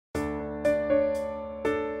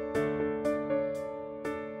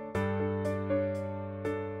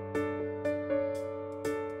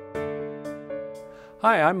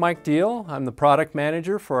Hi, I'm Mike Deal. I'm the product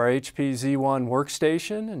manager for our HP Z1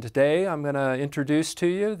 Workstation, and today I'm going to introduce to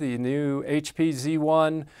you the new HP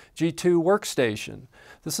Z1 G2 Workstation.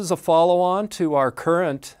 This is a follow-on to our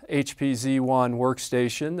current HP Z1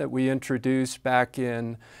 Workstation that we introduced back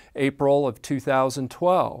in April of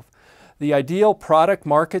 2012. The ideal product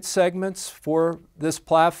market segments for this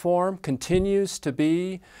platform continues to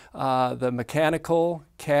be the mechanical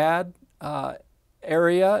CAD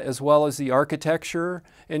area, as well as the architecture,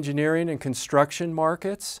 engineering, and construction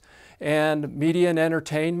markets, and media and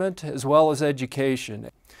entertainment, as well as education.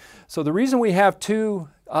 So the reason we have two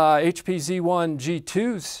HP Z1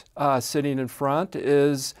 G2s sitting in front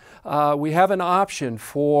is we have an option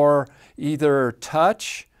for either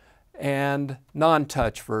touch and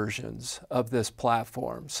non-touch versions of this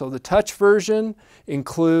platform. So the touch version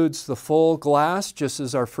includes the full glass, just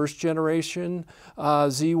as our first generation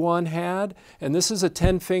Z1 had, and this is a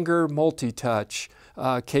 10-finger multi-touch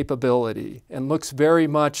capability and looks very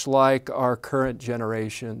much like our current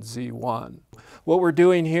generation Z1. What we're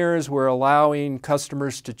doing here is we're allowing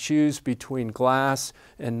customers to choose between glass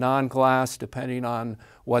and non-glass depending on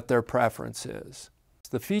what their preference is.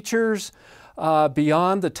 The features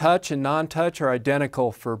beyond the touch and non-touch are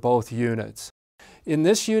identical for both units. In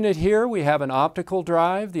this unit here, we have an optical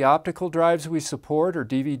drive. The optical drives we support are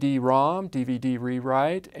DVD-ROM, DVD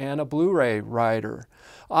rewrite, and a Blu-ray writer.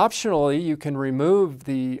 Optionally, you can remove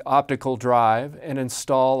the optical drive and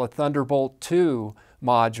install a Thunderbolt 2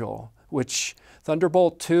 module, which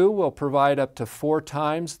Thunderbolt 2 will provide up to 4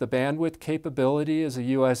 times the bandwidth capability as a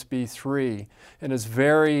USB 3 and is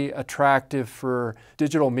very attractive for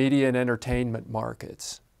digital media and entertainment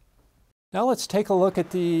markets. Now let's take a look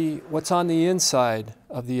at what's on the inside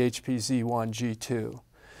of the HP Z1 G2.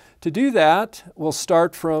 To do that, we'll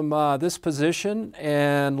start from this position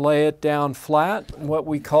and lay it down flat in what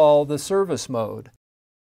we call the service mode,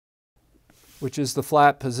 which is the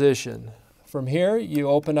flat position. From here, you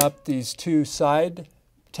open up these two side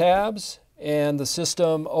tabs and the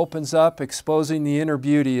system opens up, exposing the inner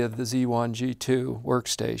beauty of the Z1 G2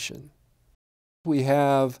 workstation. We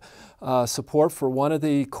have support for one of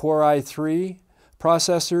the Core i3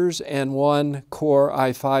 processors and one Core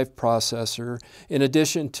i5 processor, in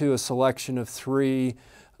addition to a selection of 3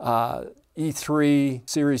 E3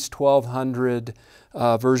 Series 1200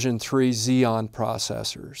 version 3 Xeon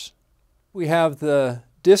processors. We have the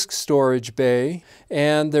disk storage bay,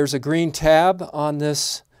 and there's a green tab on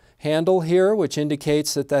this handle here which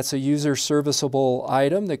indicates that that's a user serviceable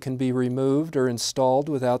item that can be removed or installed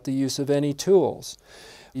without the use of any tools.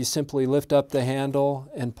 You simply lift up the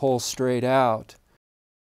handle and pull straight out.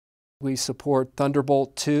 We support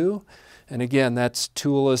Thunderbolt 2, and again that's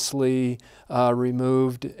toollessly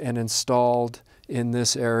removed and installed in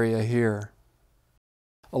this area here.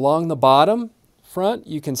 Along the bottom front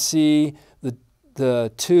you can see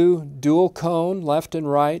the two dual cone left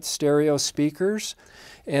and right stereo speakers,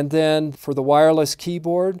 and then for the wireless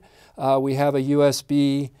keyboard we have a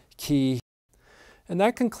USB key. And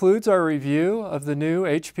that concludes our review of the new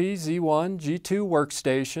HP Z1 G2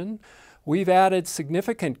 Workstation. We've added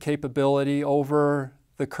significant capability over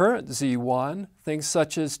the current Z1, things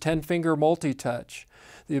such as 10-finger multi-touch,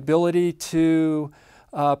 the ability to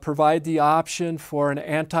provide the option for an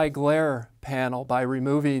anti-glare panel by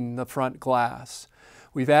removing the front glass.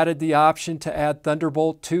 We've added the option to add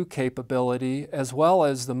Thunderbolt 2 capability, as well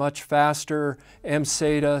as the much faster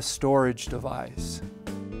mSATA storage device.